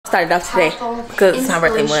started off today because it's my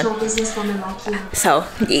birthday month. So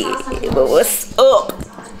yeah, but what's up?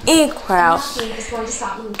 Encrowd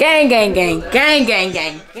gang, gang, gang, gang, gang,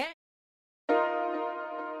 gang, gang.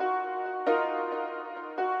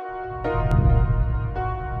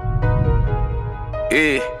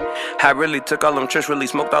 Yeah, I really took all them trips, really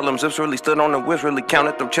smoked all them zips, really stood on the whips, really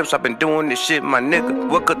counted them chips. I've been doing this shit, my nigga.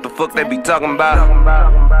 What could the fuck they be talking about?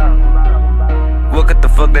 What could the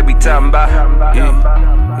fuck they be talking about?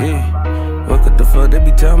 Yeah, yeah. What could the fuck they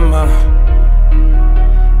be talking about?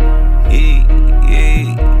 Yeah,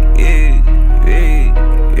 yeah,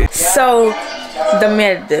 yeah, yeah. So the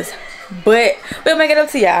this, but we'll make it up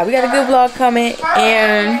to y'all. We got a good vlog coming,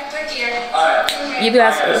 and you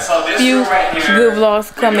guys a few good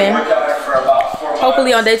vlogs coming.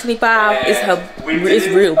 Hopefully on day 25, it's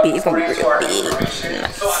real big. It's gonna be real big.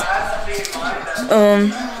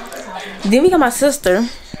 Nice. Then we got my sister,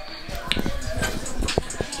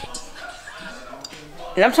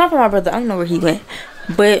 and I'm trying for my brother. I don't know where he went,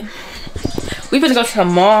 but we finna go to the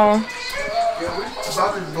mall.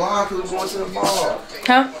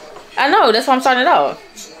 Huh? I know. That's why I'm starting it off.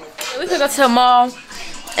 We finna go to the mall.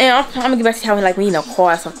 And I'm gonna get back to having like we need a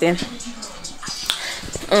car or something.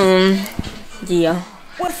 Yeah.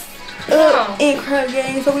 What's up, Encrowd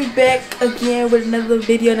Gang? So we back again with another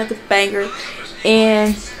video, another banger.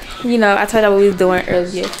 And you know, I told y'all what we was doing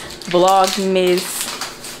earlier. Vlogmas.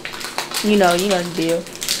 You know the deal.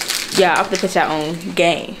 Yeah, I'm gonna put y'all on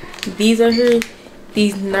game. These are here.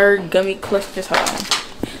 These nerd gummy clusters. Hold on.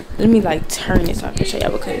 Let me like turn this so I can show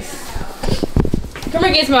y'all because. Come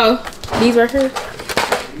here, Gizmo. These right here.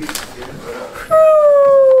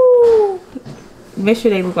 Make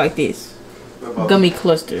sure they look like this. Gummy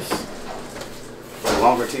clusters.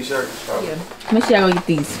 Longer t-shirt? Yeah. Make sure y'all go get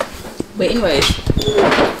these. But anyways,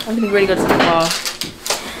 I'm gonna be ready to go to the mall.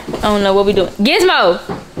 I don't know what we doing. Gizmo!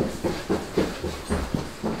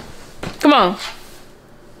 Come on.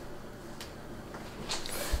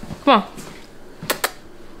 Come on.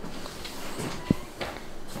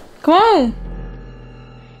 Come on.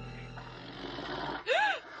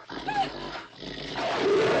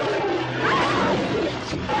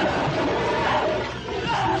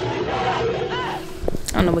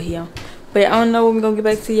 I don't know what he on, but I don't know when we're gonna get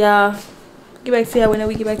back to y'all. Whenever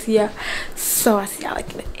we get back to y'all. So I see y'all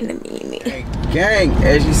like in a minute. Hey, gang,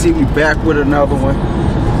 as you see, we back with another one.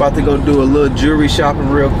 About to go do a little jewelry shopping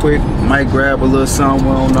real quick. Might grab a little something,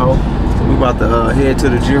 we don't know. So we about to head to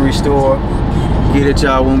the jewelry store. Get at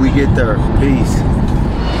y'all when we get there. Peace.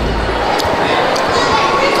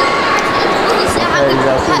 Hey,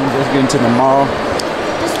 y'all see me just getting to the mall.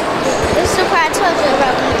 This is the part I told you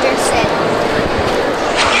about when you just said.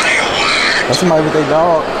 That's somebody with their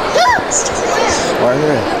dog. Right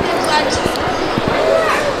here.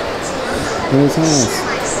 In his hands.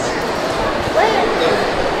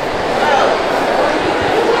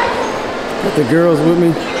 Got the girls with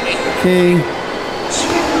me. King.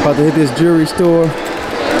 About to hit this jewelry store.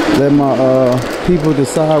 Let my people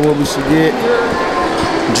decide what we should get.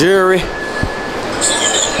 Jewelry.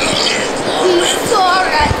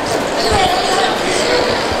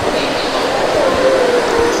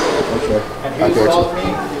 I got you.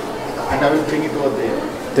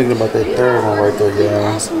 Thinking about that third one right there,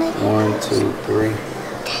 yeah. 1, 2, 3.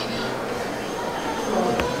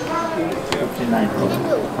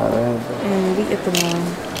 And we get the one.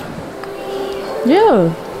 Yeah.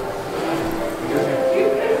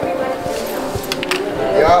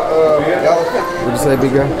 What'd you say,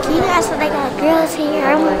 big guy? You guys said they got grills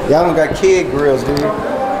here. Y'all don't got kid grills, do you?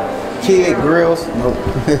 Kid grills? Nope.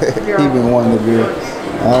 He been wanting the grill.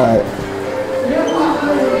 Alright.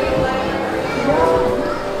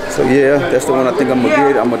 So yeah, that's the one I think I'm gonna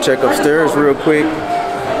get. I'm gonna check upstairs real quick,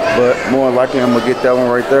 but more likely I'm gonna get that one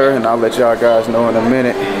right there, and I'll let y'all guys know in a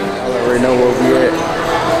minute. I already know where we at.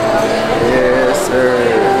 Yes, sir.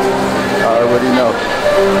 I already know.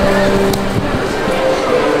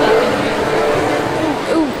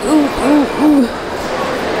 Ooh, ooh, ooh, ooh.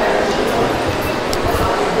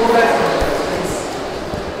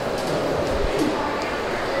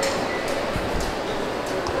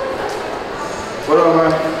 What up,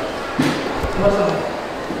 man? What's up?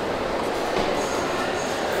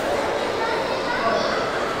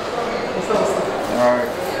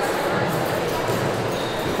 Alright.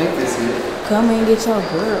 I think this is it. Come and get your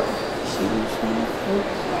girl. She was trying to look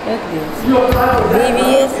at this.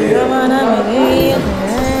 BBS is on my number. I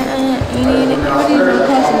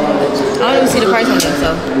don't even see the price on them, so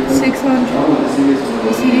 600.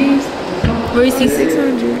 You see these? Where you see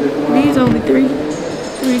 600? These only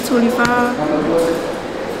 325.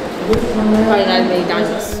 Probably not as many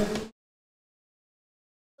diamonds.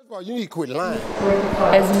 of all, you need to quit lying.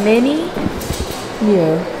 As many?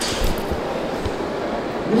 Yeah.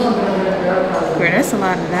 Girl, that's a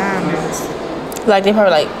lot of diamonds. Like they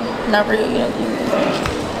probably like not real, you know.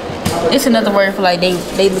 It's another word for like they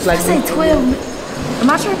look like. Say 12. Am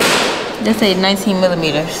I tripping? They say 19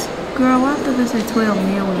 millimeters. Girl, why did they say 12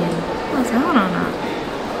 million? I was like, hold on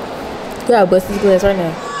now. Girl, I'll bust this glass right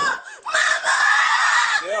now.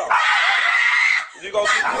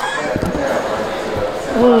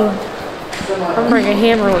 Oh, I'm bringing a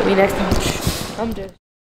hammer with me next time. I'm just.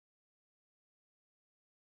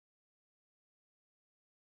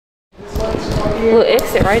 Little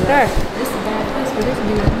exit right there. This is a bad place for this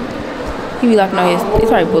dude. He be like, no, it's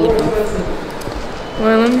probably bulletproof.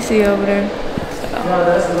 Well, let me see over there.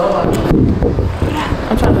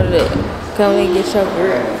 I'm trying to put it up. Come and get your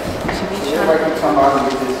girl. She be trying.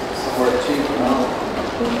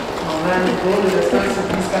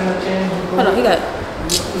 Hold on, he got.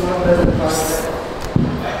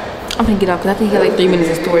 I'm gonna get off because I think he got like 3 minutes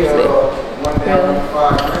of storage left.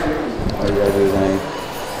 Really?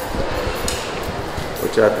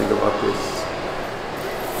 What y'all think about this?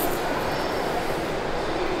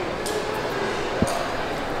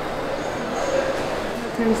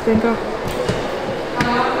 Turn this thing off.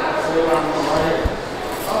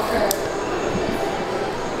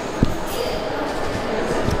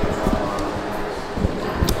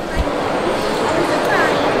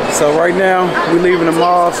 So right now, we're leaving the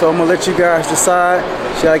mall, so I'm gonna let you guys decide.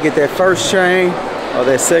 Should I get that first chain or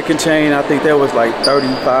that second chain? I think that was like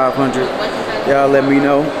 3,500. Y'all let me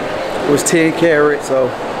know. It was 10 carat,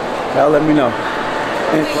 so y'all let me know.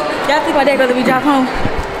 Y'all think my dad gonna let me drive home?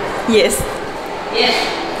 Yes. Yes.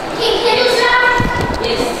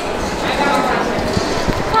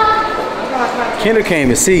 Kendall came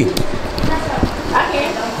to see.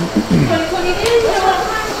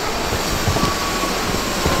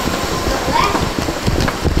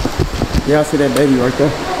 Y'all see that baby right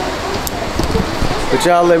there? But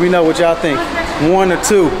y'all let me know what y'all think. 1 or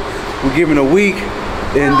 2. We're giving a week,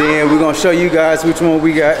 and then we're gonna show you guys which one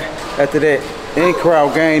we got after that.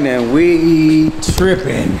 Enrowd Gang, and we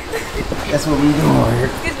tripping. That's what we doing here.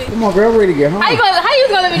 Come on, girl, ready to get home. How you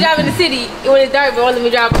gonna let me drive in the city when it's dark, but won't let me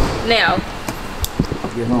drive now?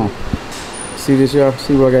 Get home. See this, y'all?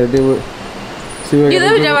 See what I gotta do with? See what I You gotta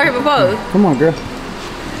let me do drive out here before. Come on, girl.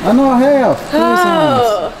 I know I have.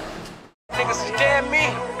 Oh. Niggas is dead me.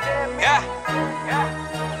 Yeah.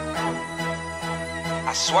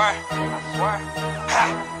 I swear. Ha.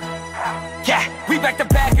 Yeah, we back to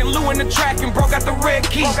back and Lou in the track and bro got the red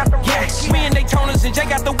key. Yeah, we in Daytonas and Jay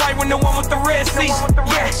got the white one, the one with the red seats.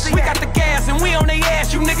 Yeah, we got the gas and we on they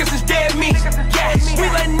ass, you niggas is dead meat. Yeah, we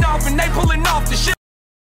letting off and they pulling off the shit.